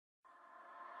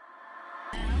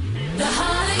The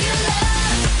harder you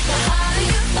love, the harder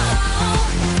you fall.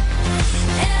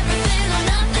 Everything or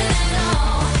nothing at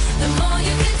all. The more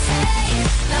you can take,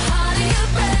 the harder you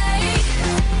break.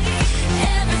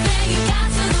 Everything you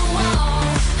got to the wall.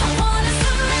 I wanna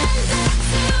surrender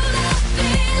to the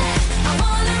feeling. I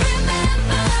wanna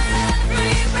remember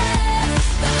every breath.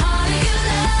 The harder you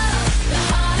love, the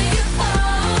harder you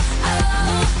fall.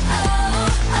 Oh, oh,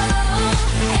 oh.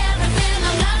 Everything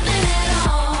or nothing at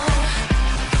all.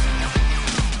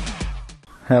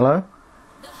 Hello?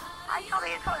 Hi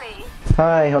Tommy, it's Holly.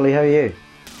 Hi Holly, how are you?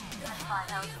 Fine,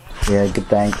 how are you? Yeah, good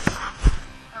thanks.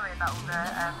 Sorry about all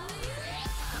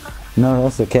the, No,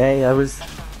 that's okay, oh,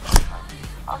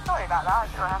 sorry about that, I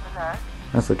don't know what happened there.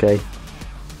 that's okay.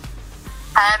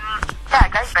 Yeah,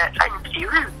 go for it, thank you.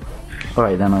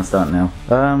 Alright then, I'll start now.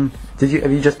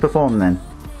 Have you just performed then?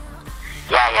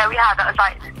 Yeah, we had, that was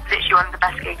like, literally one of the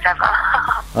best gigs ever.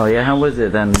 Oh yeah, how was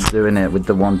it then, doing it with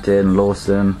the Wanted and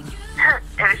Lawson?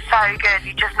 It was so good,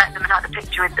 you just met them and had a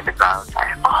picture with them as well, so,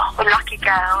 oh, we're lucky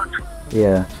girls.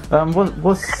 Yeah.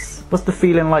 What's the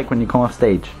feeling like when you come off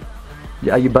stage?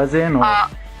 Are you buzzing or?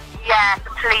 Yeah,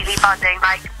 completely buzzing,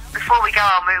 like, before we go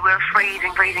on, we were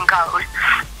freezing cold,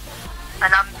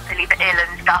 and I'm feeling a bit ill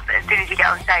and stuff, but as soon as you get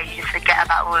on stage, you just forget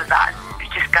about all of that, and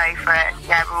you just go for it.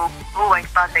 Yeah, we're always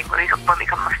buzzing when we come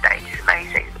off stage, it's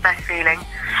amazing, it's the best feeling.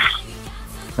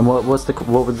 And what was the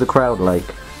crowd like?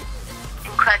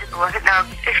 Incredible. I think there were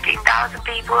 15,000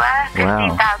 people there.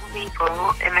 Wow. 15,000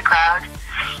 people in the crowd.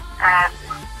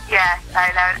 Yeah, so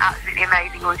they're an absolutely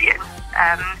amazing audience.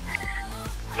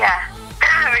 Yeah,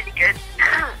 really good.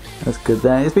 That's good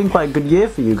then. It's been quite a good year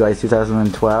for you guys,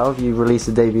 2012. You released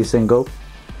a debut single.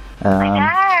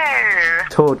 I know.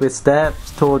 Toured with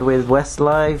Steps, toured with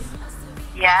Westlife.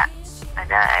 Yeah, I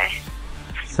know.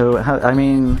 So, I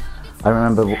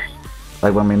remember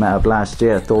like when we met up last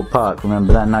year at Thorpe Park,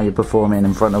 remember that? Now you're performing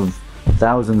in front of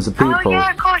thousands of people. Oh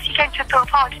yeah, of course, you came to Thorpe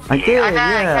Park, didn't you? I did, I know,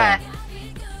 yeah.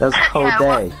 That was a whole Yeah, day.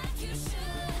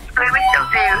 I mean, we still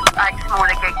do like smaller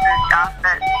gigs and stuff,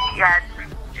 but yeah,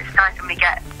 it's nice when we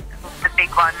get the big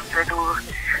ones with all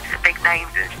the big names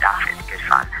and stuff. It's good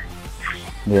fun.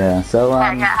 Yeah, so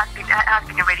Yeah, it has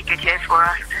been a really good year for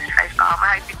us so far.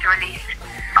 We're hoping to release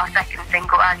our second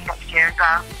single early next year as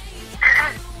well.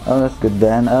 oh, that's good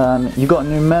then. You got a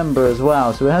new member as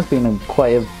well, so it has been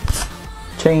quite a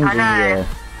changing year.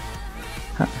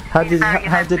 How did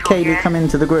Kaylee come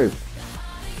into the group?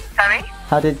 Sorry?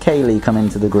 How did Kaylee come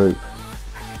into the group?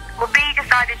 Well, B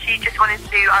decided she just wanted to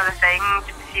do other things,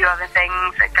 pursue other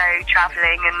things, and go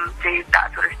travelling and do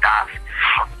that sort of stuff.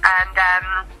 And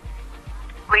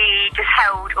we just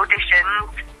held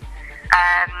auditions,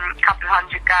 a couple of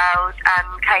hundred girls, and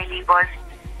Kaylee was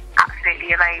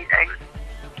absolutely amazing.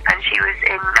 And she was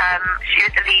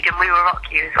the lead in We Will Rock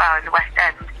You as well in the West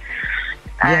End.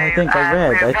 So, Yeah, I think I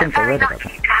read about that. We're very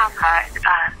lucky to have her in the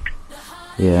band.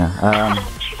 Yeah,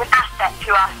 She's an asset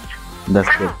to us.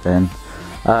 that's good then.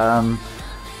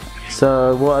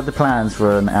 So what are the plans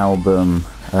for an album,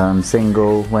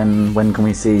 single? When can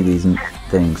we see these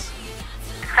things?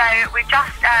 So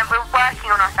we're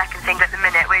working on our second single at the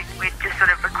minute. We're just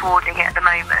sort of recording it at the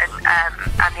moment,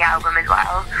 and the album as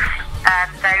well.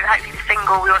 So hopefully the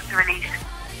single we want to release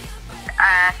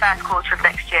first quarter of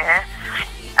next year.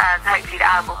 Hopefully the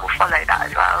album will follow that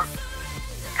as well.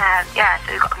 Yeah,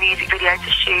 so we've got a music video to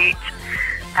shoot,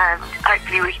 and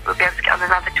hopefully we'll be able to get on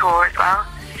another tour as well.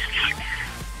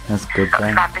 That's good Lots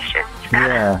then. of ambitions.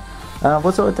 Yeah.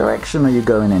 What sort of direction are you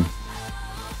going in?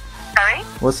 Sorry?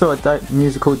 What sort of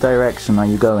musical direction are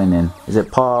you going in? Is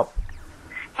it pop?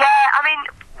 Yeah, I mean,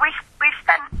 we've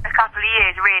spent a couple of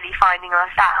years really finding our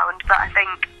sound, but I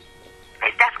think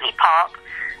it's definitely pop.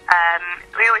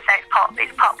 We always say it's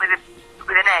pop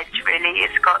with an edge, really.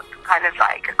 It's got kind of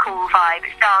like a cool vibe.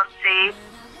 It's dancey,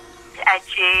 it's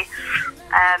edgy,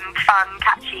 fun,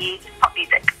 catchy pop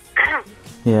music.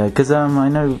 Yeah, because I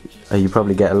know you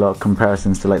probably get a lot of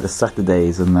comparisons to like the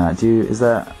Saturdays and that. Is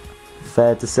that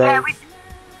fair to say? Yeah, we do.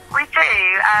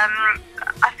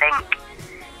 I think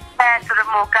they're sort of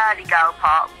more girly girl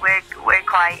pop. We're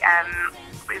quite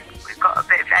we've got a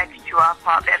bit of edge to our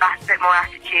pop, a bit more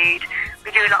attitude.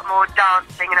 We do a lot more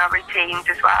dancing in our routines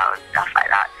as well and stuff like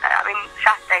that. So I mean,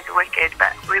 Saturdays are wicked,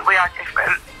 but we are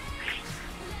different.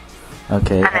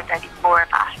 Okay. And there's only more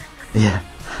of us. Yeah.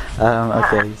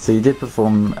 Okay, so you did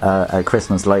perform at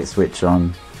Christmas Light Switch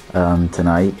on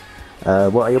tonight.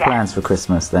 What are your plans for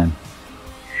Christmas then?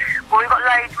 Well, we've got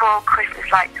loads more Christmas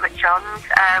light switch ons.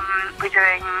 We're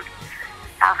doing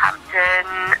Southampton,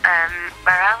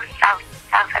 where else?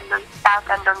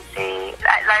 Southend on Sea,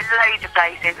 loads of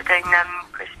places. We're doing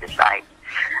Christmas lights.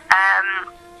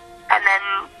 And then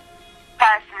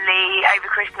over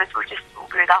Christmas we'll just all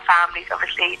be with our families,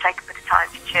 obviously, take a bit of time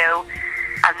to chill,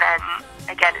 and then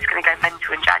again it's going to go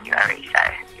mental in January, so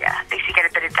yeah, at least you get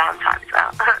a bit of downtime as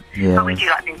well. Yeah. But we do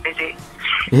like being busy.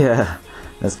 Yeah,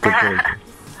 that's good to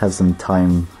have some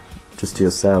time just to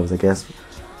yourselves, I guess.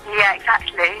 Yeah,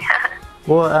 exactly.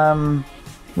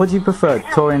 What do you prefer,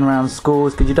 touring around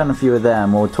schools, because you've done a few of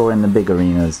them, or touring the big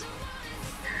arenas?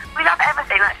 We love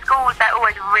everything. Like schools, they're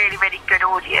always a really, really good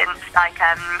audience. Like,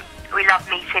 we love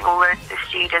meeting all the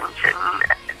students and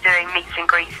doing meets and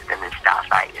greets with them and stuff.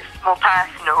 Like, it's more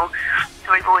personal,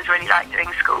 so we've always really liked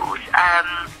doing schools.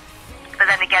 But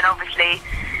then again, obviously,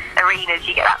 arenas,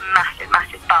 you get that massive,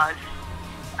 massive buzz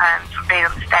from being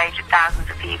on the stage with thousands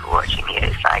of people watching you.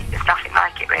 It's like, there's nothing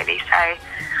like it really. So,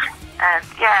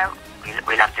 yeah,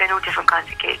 we love doing all different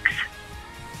kinds of gigs.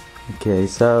 Okay,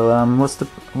 so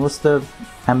what's the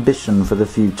ambition for the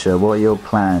future? What are your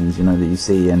plans, that you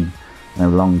see in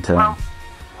long term? Well,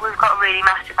 we've got a really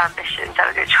massive ambition, so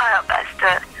we're going to try our best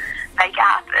to make it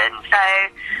happen. So,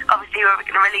 obviously, we're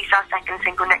going to release our second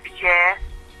single next year.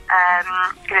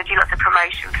 Going to do lots of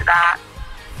promotion for that,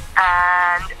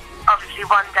 and obviously,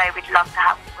 one day we'd love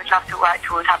to work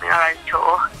towards having our own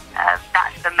tour.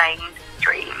 That's the main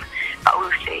dream, but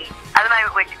we'll see. At the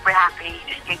moment, we're happy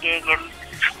just gigging and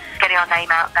getting our name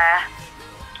out there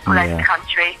all over the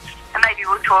country, and maybe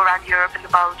we'll tour around Europe and the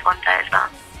world one day as well.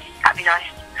 That'd be nice.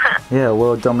 Yeah,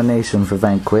 world domination for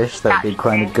Vanquish. That'd be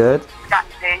kind of good.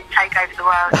 Exactly, take over the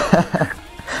world.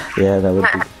 Yeah, that would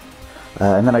be.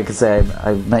 And then I could say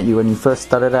I met you when you first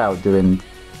started out doing.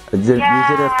 You did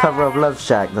a cover of Love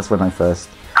Shack. That's when I first.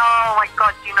 Oh my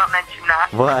God! Do not mention that.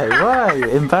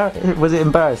 Why? Was it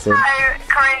embarrassing? So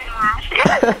cringe.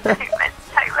 Yeah, don't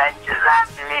mention that,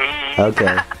 please.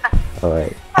 Okay. All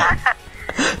right.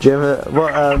 Do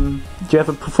you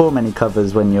ever perform any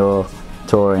covers when you're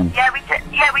touring? Yeah, we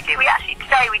do. We actually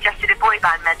today we just did a boy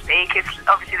band medley because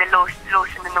obviously the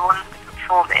Lawson and the ones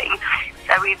performing.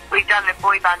 So we've done a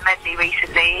boy band medley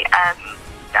recently that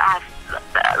has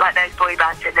like those boy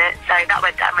bands in it. So that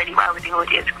went down really well with the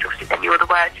audience because obviously they knew all the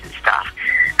words and stuff.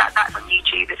 That's on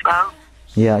YouTube as well.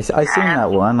 Yeah, I seen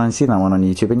that one. I seen that one on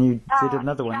YouTube, and you did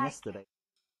another one yesterday.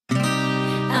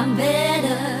 I'm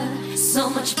better, so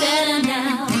much better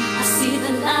now. I see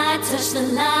the light, touch the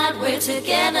light, we're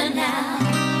together now.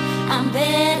 I'm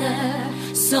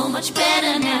better, so much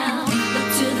better now.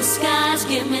 Look to the skies,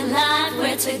 give me light,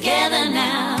 we're together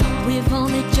now. We've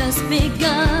only just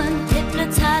begun,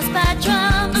 hypnotized by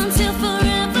drums, until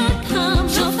forever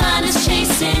comes. You'll find us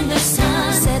chasing the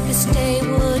sun. Said this day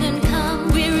wouldn't come,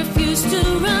 we refuse to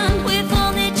run. We've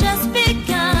only just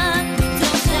begun,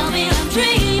 don't tell me I'm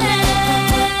dreaming.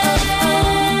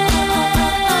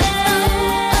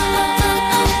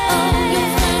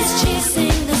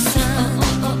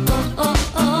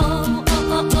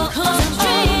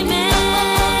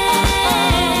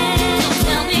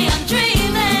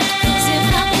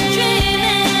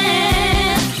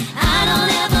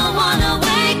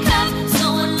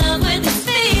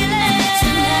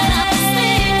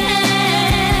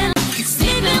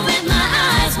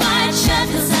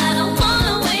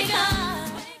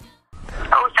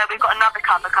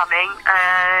 Coming.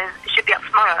 It should be up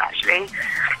tomorrow actually.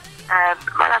 Am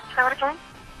I allowed to say what it's on?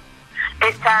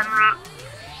 It's that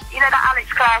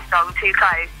Alex Clare song, Too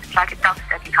Close. It's like a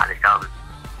dubstep kind of song.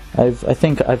 I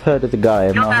think I've heard of the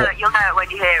guy. You'll know it when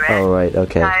you hear it. Oh right,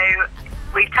 okay. So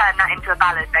we've turned that into a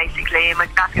ballad basically, and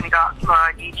that's going to go up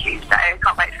tomorrow on YouTube. So I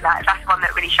can't wait for that. That's one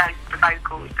that really shows the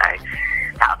vocals, so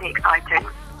that'll be exciting.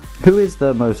 Who is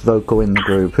the most vocal in the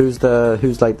group? Who's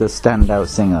like the standout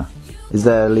singer? Is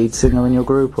there a lead singer in your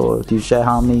group, or do you share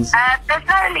harmonies? There's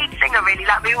no lead singer really.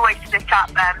 Like we always split up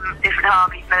different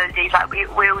harmonies, melodies. Like we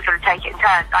all sort of take it in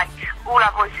turns. Like all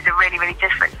our voices are really, really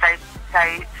different. So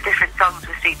different songs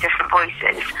will suit different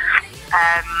voices.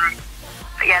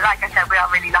 But yeah, like I said, we are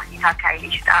really lucky to have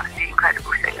Kaylee. She's an absolutely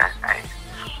incredible singer. So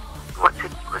we want to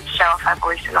show off her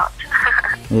voice a lot.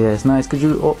 Yeah, it's nice because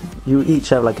you each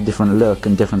have like a different look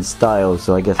and different style.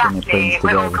 So I guess when you put them together,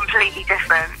 we're all completely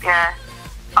different. Yeah.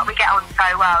 But we get on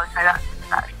so well, so that's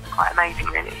quite amazing,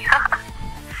 really.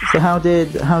 So how did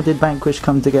Vanquish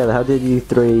come together? How did you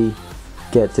three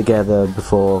get together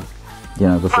before all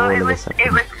of this happened?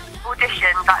 It was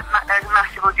auditions. Like there was a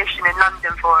massive audition in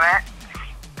London for it.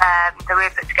 That we were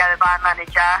put together by a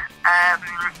manager.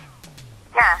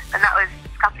 And that was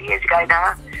a couple of years ago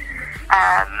now.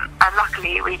 And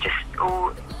luckily we just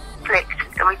all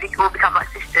clicked, and we've all become like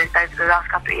sisters over the last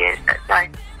couple of years.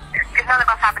 Because none of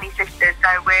us have any sisters, so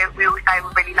we all say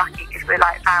we're really lucky because we're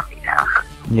like family now.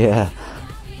 Yeah.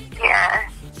 Yeah.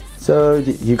 So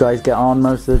you guys get on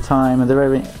most of the time? Are there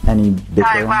any big?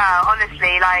 Oh wow,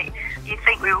 honestly, like you'd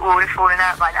think we would have fallen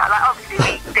out by now. Like, obviously,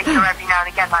 we bicker every now and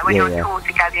again. Like, when Yeah, you're yeah. on tour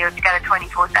together, you're together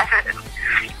 24/7.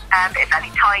 But it's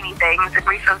only tiny things, and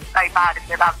we feel so bad if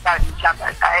we're about to at each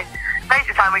other. So, most of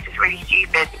the time, we're just really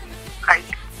stupid.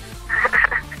 Crazy.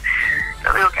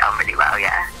 But we all get on really well,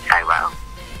 yeah. So well.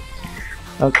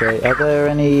 Okay, are there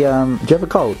any, do you have a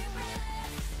cold?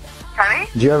 Sorry?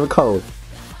 Do you have a cold?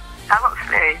 I've got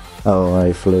flu. Oh,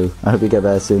 alright, flu. I hope you get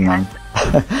better soon, man.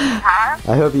 Huh?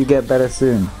 I hope you get better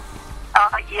soon.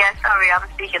 Oh, yeah, sorry, I'm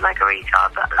speaking like a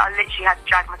retard, but I literally had to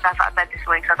drag myself out of bed this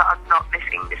morning because I was like, I'm not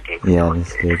missing this kid. Yeah,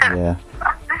 this kid, yeah.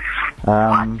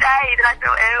 One day that I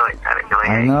feel ill, it's so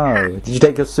annoying. I know. Did you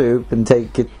take your soup and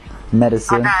take your I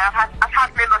medicine? know, I've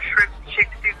had my mushroom soup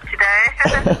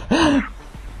today.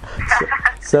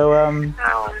 So,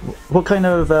 what kind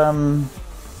of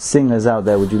singers out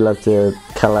there would you love to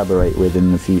collaborate with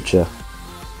in the future?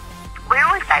 We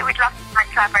always say we'd love to like,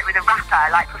 collaborate with a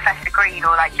rapper like Professor Green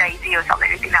or like Jay-Z or something.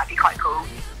 We think that'd be quite cool.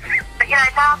 But you know,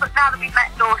 now that we've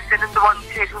met Dawson and the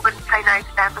Wanted, we wouldn't say no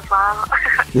to them as well.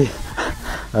 Yeah.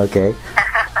 Okay.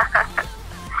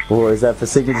 Or is that for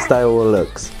singing style or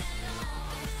looks?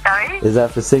 Sorry? Is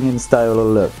that for singing style or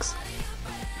looks?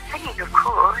 Singing, of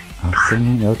course. Oh,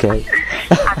 singing, okay.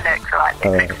 And looks, alright,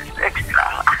 looks as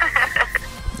well.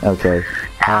 Okay.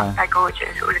 They're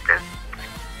gorgeous, all of them.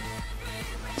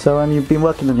 So you've been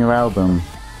working on your album.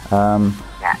 Yeah.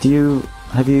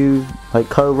 Have you like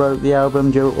co-wrote the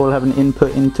album? Do you all have an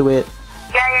input into it?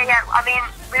 Yeah. I mean,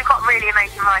 we've got really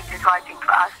amazing writers writing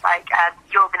for us. Like,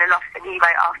 You're Gonna Lost, and he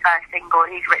wrote our first single,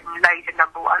 and he's written loads of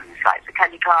number ones, like for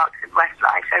Kelly Clarkson and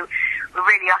Westlife. So we're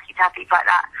really lucky to have people like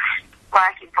that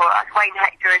working for us. Wayne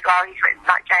Hector as well, he's written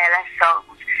like JLS songs.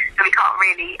 So we can't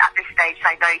really, at this stage,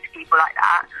 say no to people like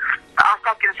that. But our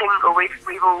second single, we've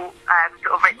all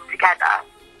sort of written together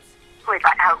with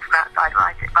like help from outside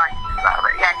writers as well.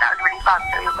 But yeah, that was really fun.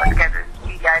 So we all got together in the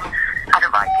studio and had a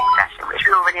writing session, which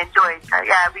we all really enjoyed. So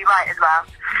yeah, we write as well.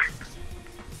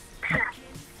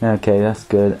 Okay, that's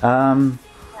good.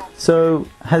 So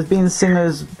has being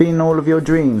singers been all of your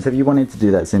dreams? Have you wanted to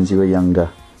do that since you were younger?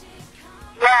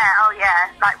 Yeah, oh yeah.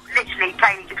 Like literally,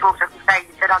 Kaylee just walked up the stage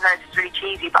and said, I know this is really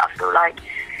cheesy, but I feel like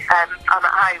I'm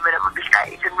at home and I'm on the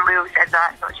stage. And we all said, no,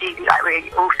 it's not cheesy. Like we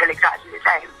all feel exactly the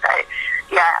same. So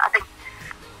yeah, I think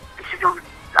this is all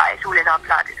like it's all in our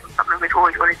blood. It's something we've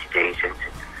always wanted to do since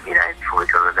before we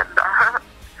can remember.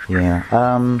 Yeah.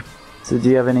 So do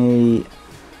you have any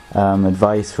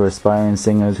advice for aspiring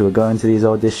singers who are going to these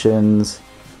auditions?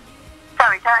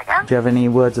 Sorry, say that again? Do you have any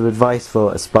words of advice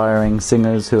for aspiring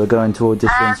singers who are going to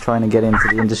auditions trying to get into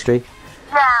the industry?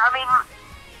 Yeah, I mean,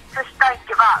 just don't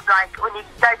give up. Like, when you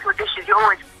go to auditions,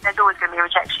 there's always going to be a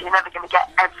rejection. You're never going to get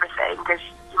everything because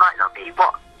you might not be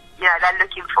what they're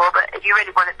looking for. But if you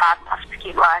really want it bad enough, to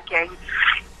keep working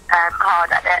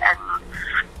hard at it. And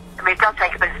I mean, it does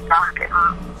take a bit of luck and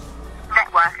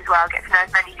network as well. Get to know as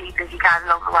many people as you can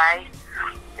along the way.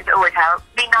 It always helps.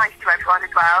 Be nice to everyone as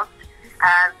well.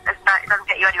 It doesn't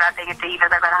get you anywhere being a diva,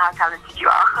 no matter how talented you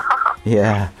are.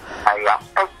 Yeah. So yeah,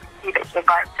 there's a few bits of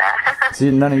advice there.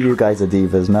 So none of you guys are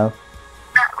divas, no?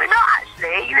 No, we're not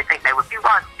actually. You would think there would be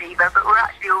one diva, but we're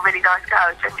actually all really nice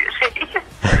girls, genuinely.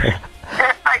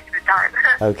 Most of the time.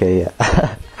 Okay, yeah.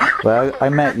 Well, I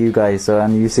met you guys,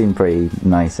 and you seem pretty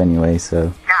nice anyway, so.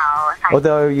 No, thank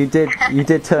Although you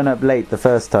did turn up late the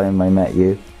first time I met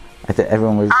you. I think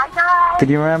everyone was. I know. Can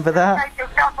you remember that? So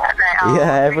pissed off, weren't they? Oh,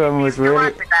 Yeah, everyone was do you still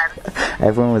really. work with them?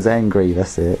 Everyone was angry.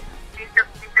 That's it. Do you still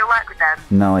work with them?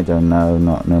 No, I don't know.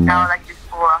 Not no No, more. like just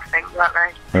bore off things, weren't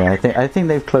they? Yeah, I think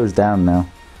they've closed down now.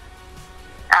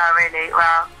 Oh, really?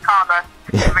 Well, karma.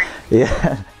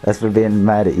 Yeah, that's for being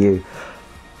mad at you.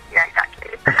 Yeah,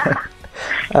 exactly.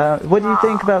 What do you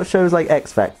think about shows like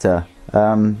X Factor?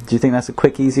 Do you think that's a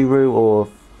quick, easy route, or?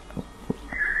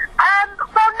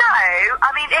 Well, no.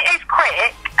 I mean, it is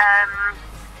quick,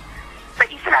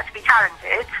 but you still have to be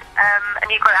talented,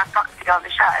 and you've got to have guts to go on the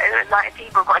show. And like, if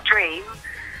people have got a dream,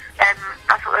 then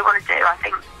that's what they want to do. I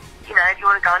think, if you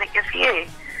want to go on it, good for you.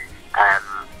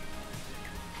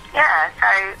 Yeah. So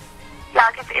yeah,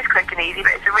 I guess it is quick and easy,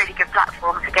 but it's a really good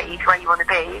platform to get you to where you want to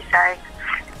be. So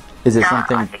Is it yeah,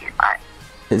 something? I think it's right.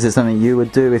 Is it something you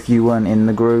would do if you weren't in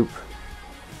the group?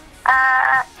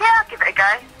 Yeah, I'll give it a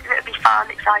go. It'll be fun,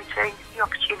 exciting, new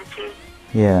opportunity.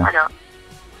 Yeah. Why not?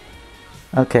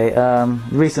 Okay.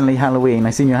 Recently Halloween.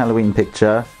 I seen your Halloween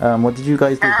picture. What did you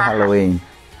guys do for Halloween?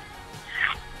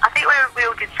 I think we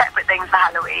all did separate things for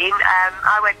Halloween.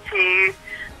 I went to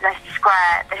Leicester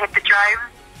Square, the Hippodrome,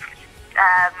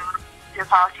 to a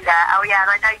party there. Oh yeah,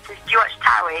 and I noticed, do you watch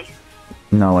Towie?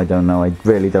 No, I don't know. I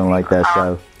really don't like that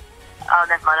show. Oh,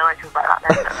 never mind, I won't talk about that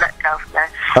then. Let's go from there.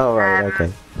 Oh, right,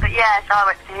 okay. But yeah, so I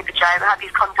went to the Hippodrome. I had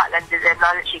these contact lenses in, and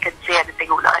I literally couldn't see anything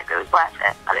all night, but it was worth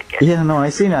it. I looked good. Yeah, no, I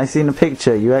seen it. I seen a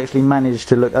picture. You actually managed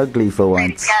to look ugly for Really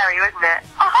once. scary, wasn't it?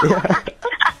 Yeah.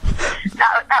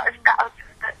 that was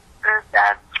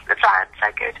the plan. So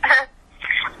good.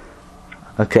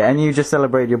 Okay, and you just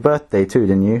celebrated your birthday too,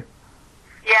 didn't you?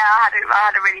 Yeah, I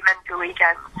had a really mental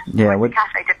weekend. Yeah, Went to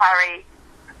Cafe de Paris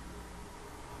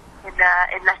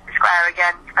in Leicester Square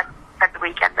again. Spent the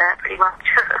weekend there pretty much.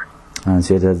 And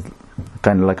so you had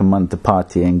kind of like a month of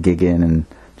partying, gigging, and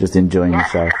just enjoying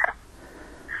yourself.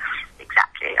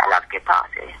 Exactly. I love a good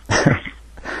party.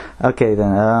 Okay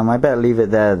then, I better leave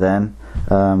it there then.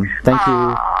 Thank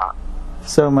you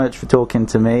so much for talking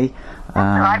to me.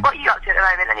 Alright, what are you up to at the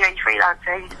moment? Anyway, you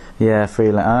freelancing? Yeah,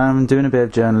 freelance. I'm doing a bit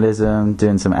of journalism,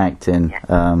 doing some acting.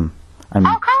 Oh,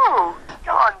 cool.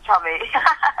 Go on, Tommy.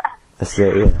 That's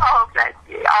it, yeah. Oh, bless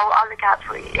you. I'll look out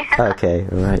for you. Okay,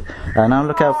 alright. And I'll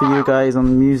look out for you guys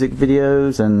on music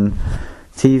videos and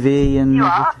TV and... You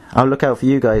are? I'll look out for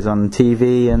you guys on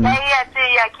TV and... Yeah,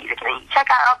 keep looking at you. Check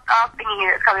out our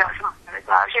thingy that's coming up tomorrow as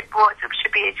well.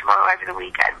 Should be here tomorrow over the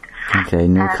weekend. Okay,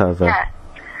 new cover. Yeah.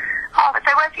 Oh,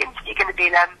 so where's the interview going to be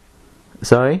then?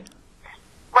 Sorry?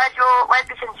 Where's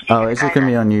this interview Oh, it's just going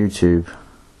to be on YouTube.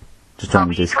 Just trying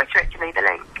will to you just... Twitter it to me, the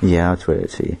link? Yeah, I'll Twitter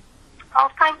it to you. Oh,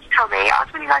 thanks, Tommy. It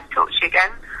was really nice to talk to you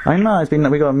again. I know, it's been...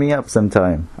 We got to meet up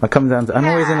sometime. I'll come down to... I'm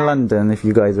always in London if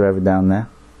you guys are ever down there.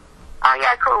 Oh,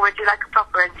 yeah, cool. We'll do like a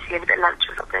proper interview and a bit of lunch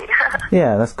or something.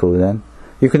 Yeah, that's cool then.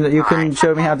 You can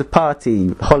show me how to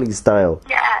party, Holly style.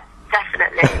 Yeah,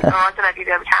 definitely. Oh, I don't know if you'd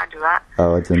ever can do that.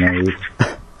 Oh, I don't know.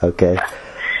 Okay.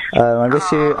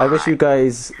 I wish you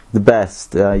guys the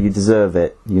best. You deserve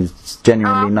it. You're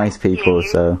genuinely nice thank people. you.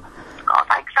 So. Oh,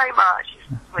 thanks very much.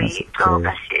 Sweet. Oh, okay.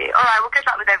 bless you. All right, well, good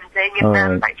luck with everything, and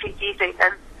Alright. like, see you soon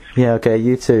then. Yeah. Okay.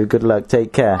 You too. Good luck.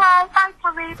 Take care. Bye,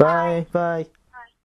 Tommy. Bye. Bye.